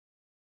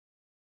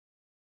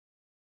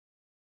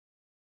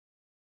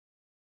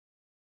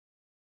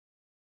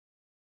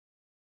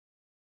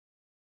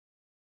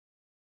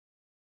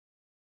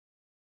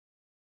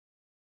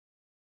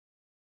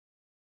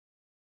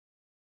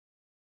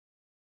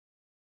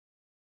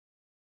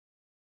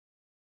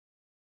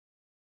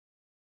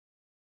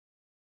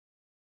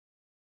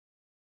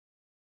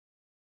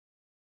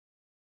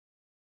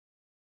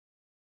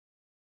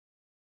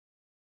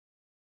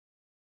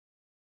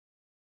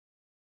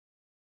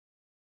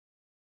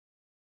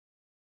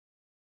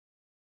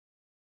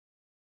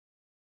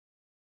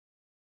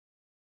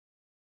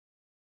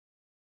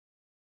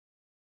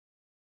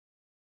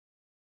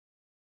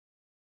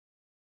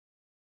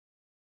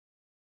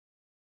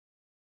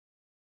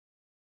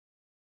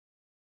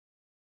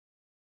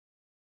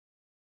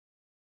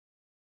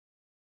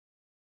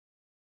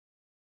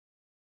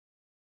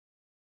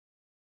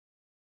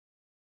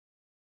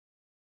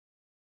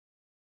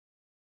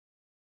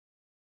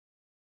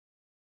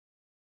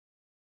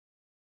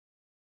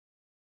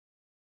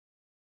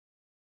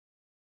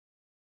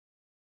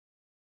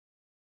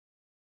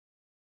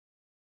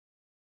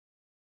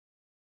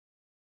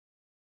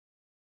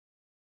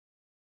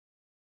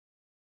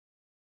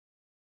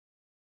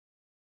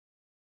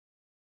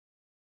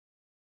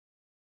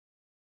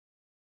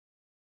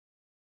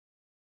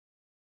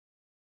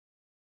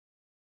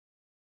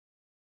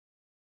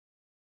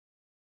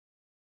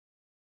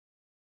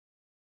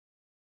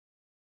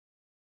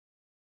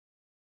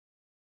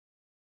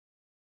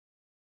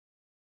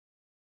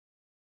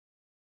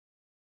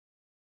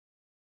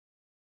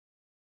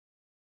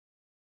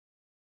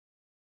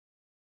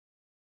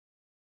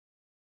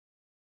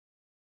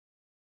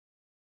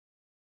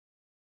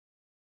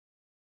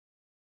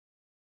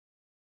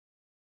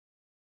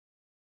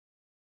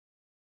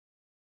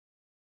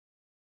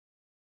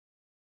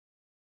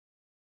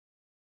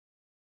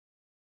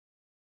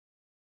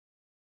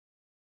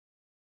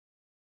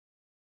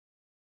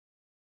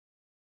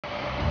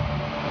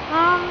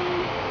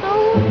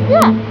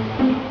yeah,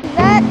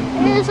 that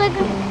is like,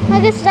 I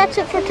guess that's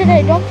it for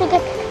today. Don't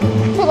forget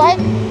to like,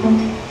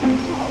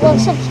 well,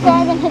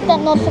 subscribe and hit that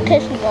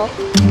notification bell.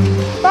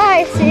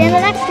 Bye, see you in the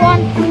next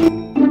one.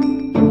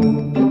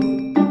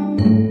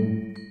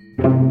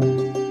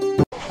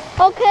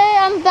 Okay,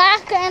 I'm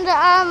back and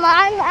I'm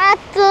at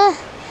the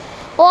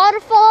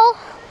waterfall.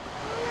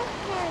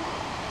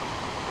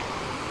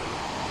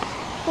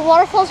 The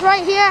waterfall's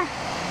right here.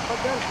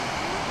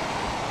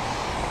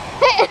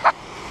 Hey,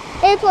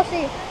 A plus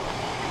E.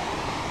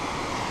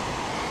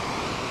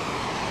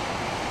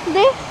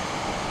 This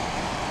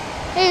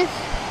is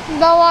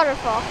the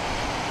waterfall.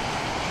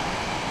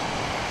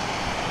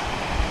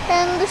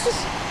 And this is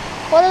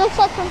what it looks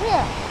like from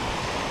here.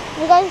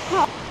 You guys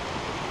know.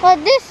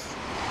 But this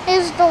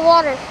is the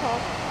waterfall.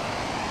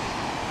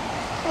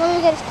 Let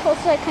me get as close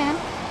as I can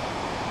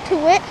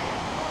to it.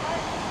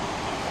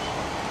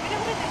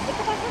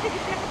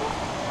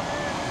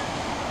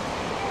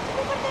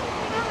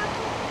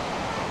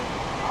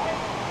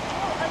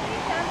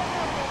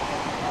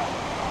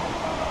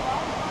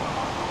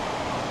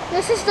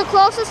 This is the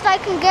closest I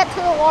can get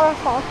to the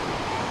waterfall.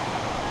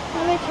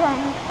 Let me try.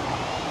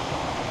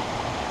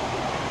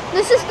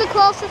 This is the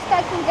closest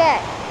I can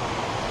get.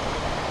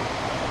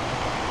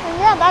 And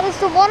yeah, that is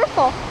the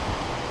waterfall.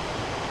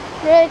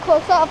 Really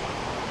close up.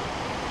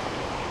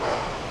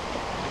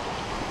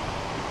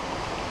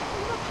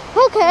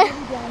 Okay.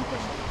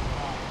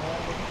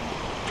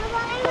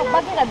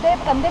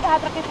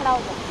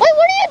 Wait,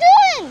 what are you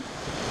doing?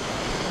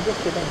 I'm just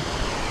kidding.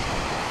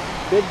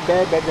 Bed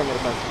जा मेरे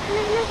पास.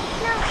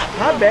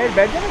 हाँ, bed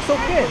जाना, it's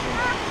okay.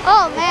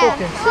 Oh man,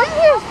 okay. Swim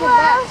here is the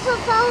best. Also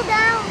fall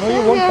down. No,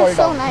 you won't fall So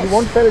down. nice. You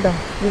won't fall down.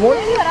 You will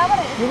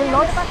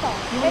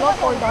not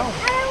fall down.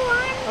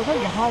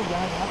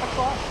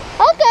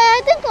 Okay,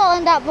 I think I'll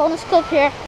end that bonus clip here.